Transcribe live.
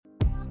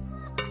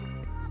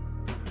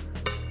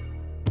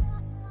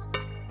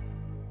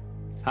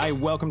Hi,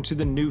 welcome to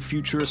the New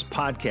Futurist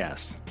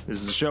Podcast.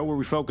 This is a show where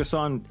we focus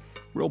on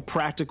real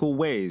practical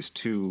ways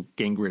to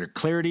gain greater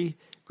clarity,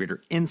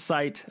 greater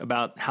insight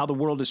about how the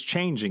world is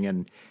changing,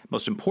 and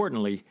most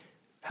importantly,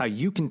 how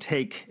you can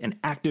take an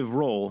active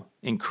role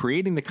in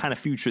creating the kind of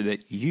future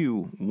that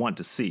you want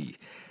to see.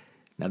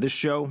 Now,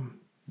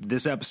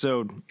 this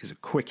episode is a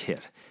quick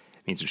hit.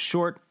 It means it's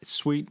short, it's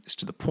sweet, it's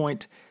to the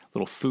point, a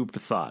little food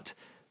for thought.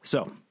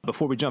 So,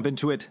 before we jump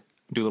into it,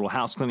 do a little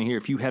house cleaning here.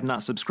 If you have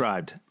not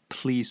subscribed,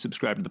 please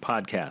subscribe to the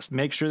podcast.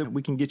 Make sure that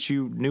we can get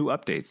you new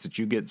updates, that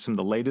you get some of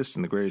the latest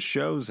and the greatest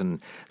shows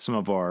and some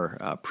of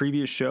our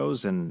previous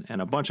shows and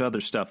a bunch of other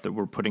stuff that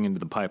we're putting into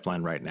the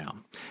pipeline right now.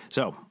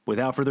 So,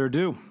 without further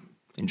ado,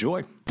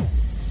 enjoy.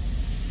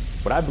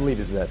 What I believe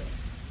is that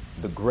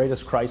the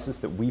greatest crisis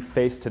that we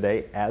face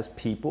today as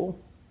people,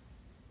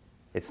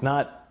 it's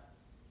not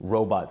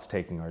robots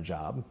taking our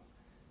job.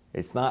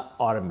 It's not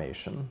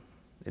automation.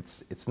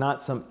 It's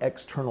not some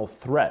external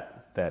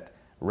threat that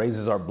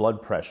raises our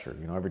blood pressure,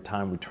 every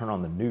time we turn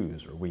on the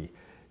news or we,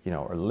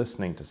 are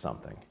listening to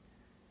something.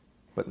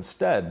 But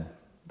instead,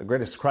 the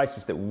greatest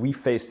crisis that we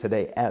face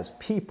today as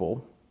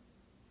people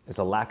is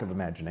a lack of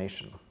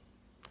imagination.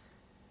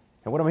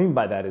 And what I mean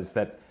by that is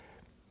that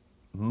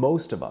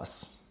most of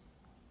us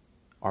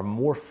are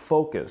more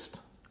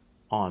focused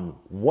on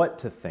what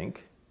to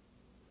think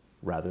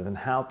rather than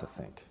how to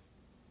think.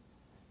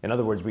 In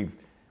other words, we've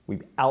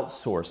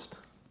outsourced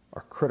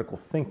our critical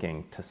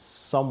thinking to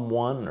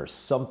someone or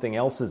something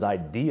else's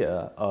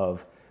idea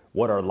of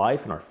what our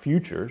life and our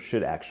future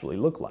should actually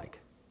look like.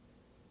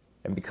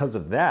 And because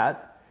of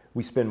that,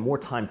 we spend more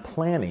time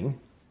planning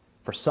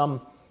for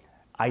some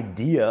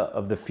idea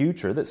of the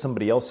future that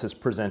somebody else has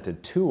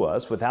presented to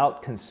us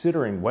without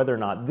considering whether or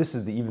not this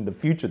is even the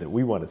future that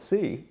we want to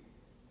see,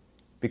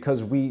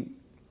 because we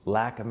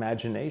lack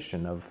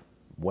imagination of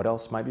what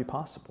else might be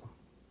possible.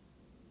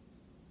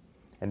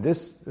 And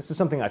this is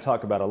something I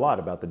talk about a lot,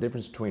 about the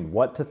difference between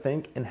what to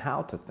think and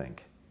how to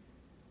think.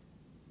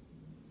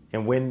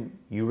 And when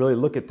you really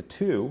look at the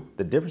two,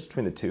 the difference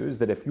between the two is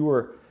that if you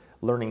are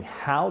learning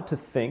how to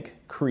think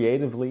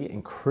creatively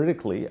and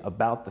critically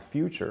about the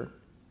future,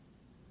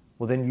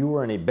 well, then you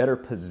are in a better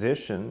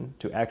position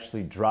to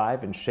actually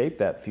drive and shape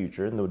that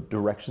future in the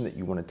direction that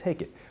you want to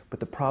take it. But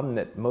the problem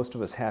that most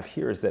of us have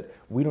here is that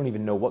we don't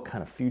even know what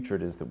kind of future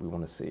it is that we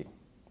want to see.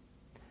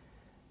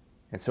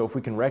 And so if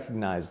we can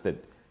recognize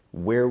that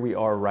where we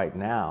are right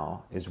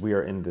now is we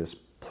are in this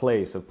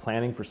place of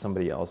planning for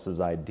somebody else's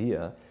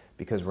idea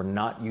because we're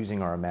not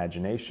using our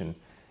imagination,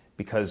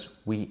 because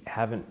we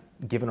haven't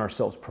given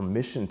ourselves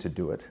permission to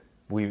do it.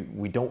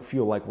 We don't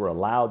feel like we're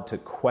allowed to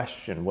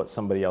question what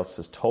somebody else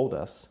has told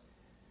us,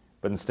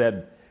 but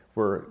instead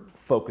we're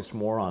focused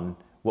more on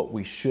what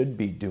we should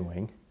be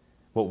doing,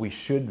 what we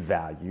should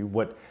value,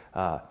 what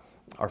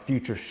our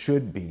future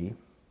should be,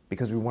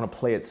 because we want to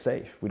play it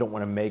safe. We don't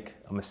want to make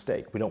a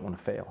mistake. We don't want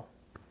to fail.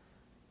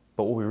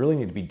 But what we really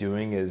need to be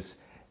doing is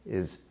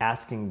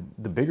asking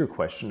the bigger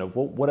question of,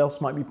 well, what else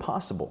might be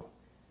possible?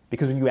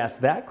 Because when you ask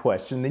that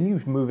question, then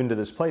you move into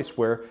this place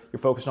where you're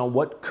focused on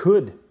what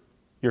could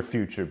your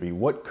future be?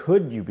 What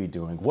could you be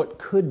doing? What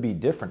could be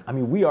different? I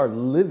mean, we are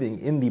living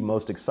in the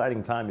most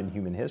exciting time in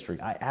human history.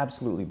 I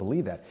absolutely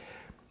believe that.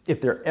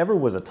 If there ever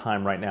was a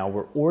time right now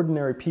where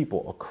ordinary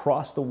people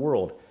across the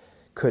world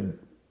could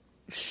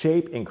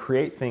shape and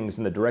create things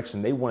in the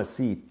direction they want to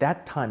see,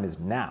 that time is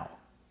now.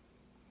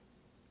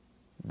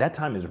 That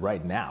time is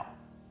right now.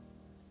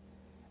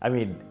 I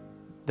mean,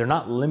 they're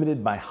not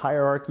limited by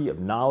hierarchy of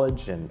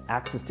knowledge and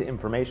access to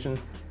information.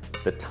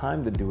 The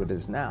time to do it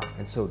is now.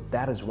 And so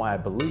that is why I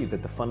believe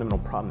that the fundamental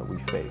problem that we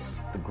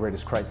face, the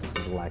greatest crisis,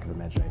 is a lack of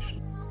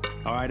imagination.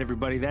 All right,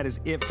 everybody, that is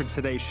it for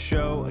today's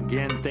show.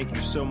 Again, thank you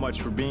so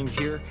much for being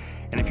here.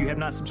 And if you have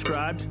not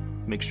subscribed,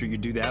 make sure you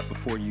do that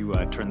before you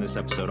turn this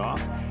episode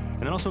off.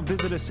 And then also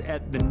visit us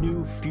at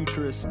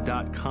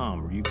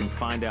thenewfuturist.com, where you can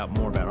find out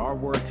more about our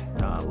work,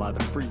 a lot of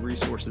the free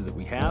resources that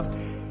we have.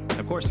 And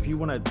of course, if you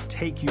want to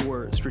take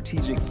your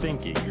strategic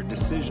thinking, your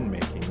decision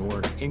making,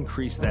 or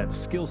increase that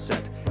skill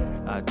set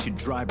to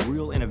drive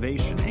real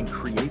innovation and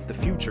create the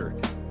future,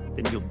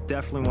 then you'll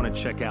definitely want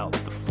to check out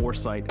the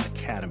Foresight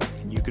Academy.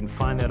 And you can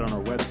find that on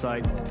our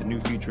website at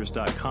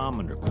thenewfuturist.com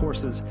under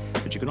courses,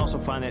 but you can also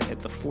find that at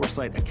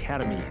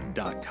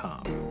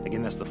theforesightacademy.com.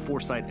 Again, that's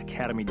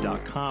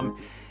theforesightacademy.com.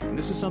 And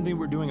this is something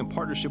we're doing in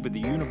partnership with the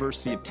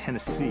University of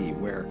Tennessee,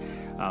 where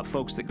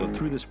folks that go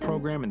through this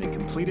program and they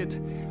complete it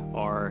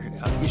are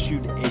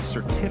issued a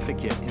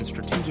certificate in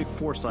strategic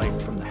foresight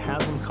from the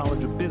Haslam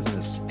College of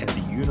Business at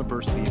the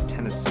University of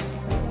Tennessee.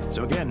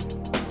 So again,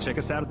 check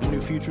us out at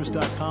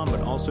thenewfuturist.com,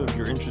 but also if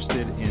you're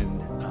interested in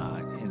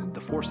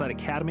the Foresight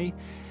Academy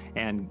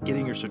and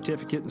getting your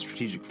certificate in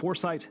strategic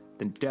foresight,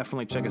 then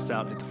definitely check us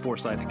out at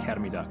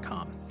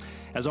theforesightacademy.com.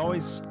 As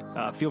always,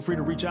 feel free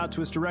to reach out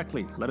to us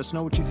directly. Let us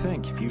know what you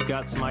think. If you've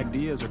got some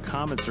ideas or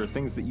comments or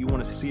things that you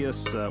want to see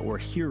us or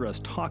hear us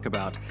talk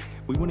about,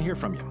 we want to hear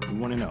from you. We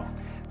want to know.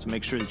 So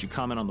make sure that you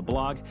comment on the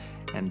blog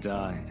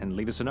and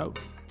leave us a note.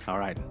 All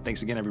right.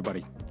 Thanks again,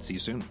 everybody. See you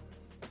soon.